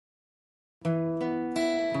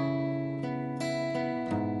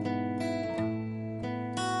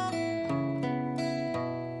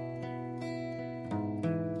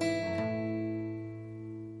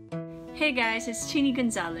Hey guys, it's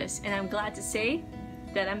Cheenee.gonzalez and I'm glad to say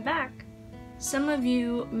that I'm back. Some of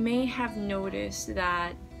you may have noticed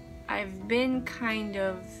that I've been kind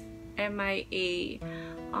of MIA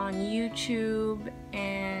on YouTube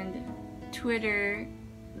and Twitter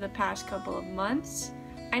the past couple of months.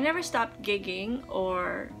 I never stopped gigging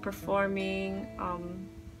or performing,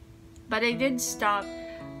 but I did stop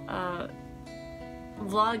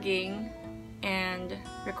vlogging and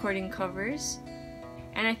recording covers.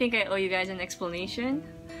 And I think I owe you guys an explanation.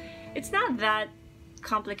 It's not that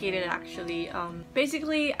complicated actually.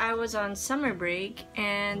 Basically, I was on summer break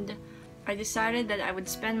and I decided that I would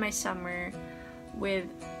spend my summer with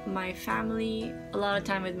my family, a lot of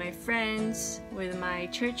time with my friends, with my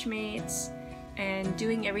church mates, and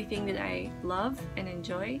doing everything that I love and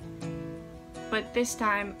enjoy. But this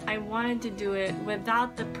time, I wanted to do it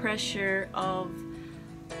without the pressure of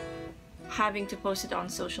having to post it on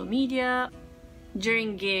social media.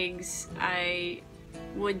 During gigs, I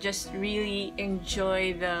would just really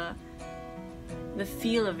enjoy the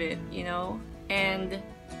feel of it, you know? And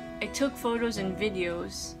I took photos and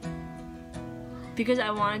videos because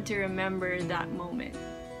I wanted to remember that moment.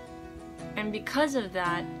 And because of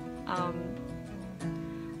that,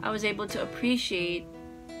 I was able to appreciate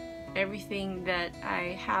everything that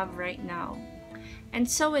I have right now. And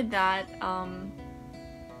so with that,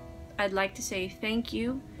 I'd like to say thank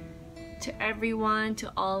you to everyone,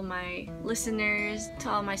 to all my listeners, to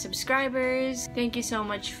all my subscribers. Thank you so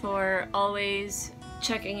much for always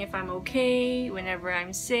checking if I'm okay whenever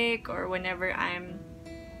I'm sick or whenever I'm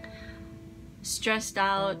stressed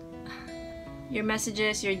out. Your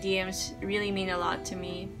messages, your DMs really mean a lot to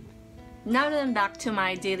me. Now that I'm back to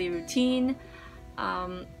my daily routine,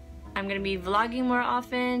 I'm gonna be vlogging more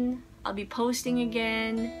often. I'll be posting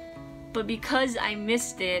again. But because I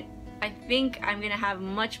missed it, I think I'm gonna have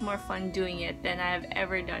much more fun doing it than I have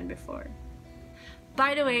ever done before.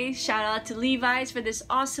 By the way, shout out to Levi's for this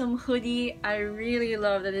awesome hoodie. I really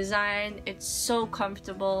love the design. It's so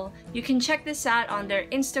comfortable. You can check this out on their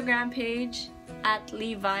Instagram page at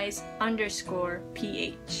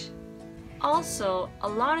Levi's_PH. Also, a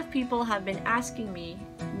lot of people have been asking me,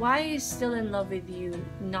 why is Still in Love with You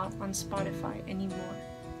not on Spotify anymore?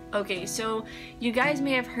 Okay, so you guys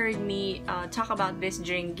may have heard me talk about this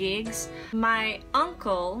during gigs. My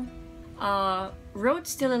uncle wrote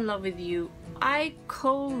Still in Love with You. I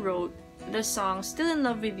co-wrote the song Still in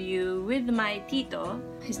Love with You with my tito.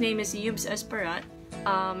 His name is Yubs Esperat.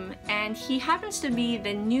 And he happens to be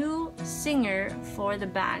the new singer for the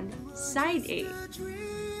band Side A.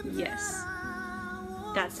 Yes,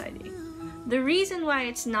 that's Side A. The reason why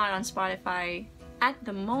it's not on Spotify at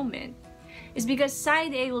the moment is because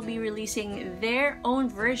Side A will be releasing their own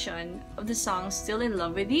version of the song Still in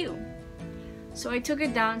Love with You. So I took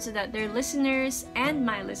it down so that their listeners and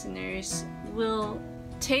my listeners will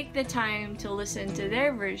take the time to listen to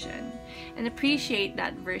their version and appreciate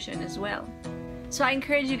that version as well. So I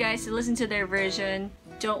encourage you guys to listen to their version.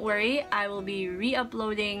 Don't worry, I will be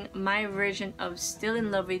re-uploading my version of Still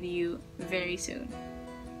in Love with You very soon.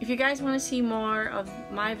 If you guys want to see more of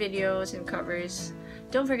my videos and covers,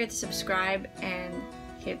 don't forget to subscribe and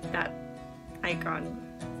hit that icon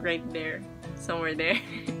right there, somewhere there.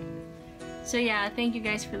 So yeah, thank you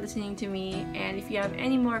guys for listening to me, and if you have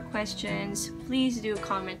any more questions, please do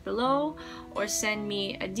comment below or send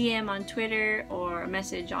me a DM on Twitter or a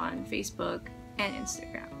message on Facebook and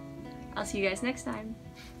Instagram. I'll see you guys next time.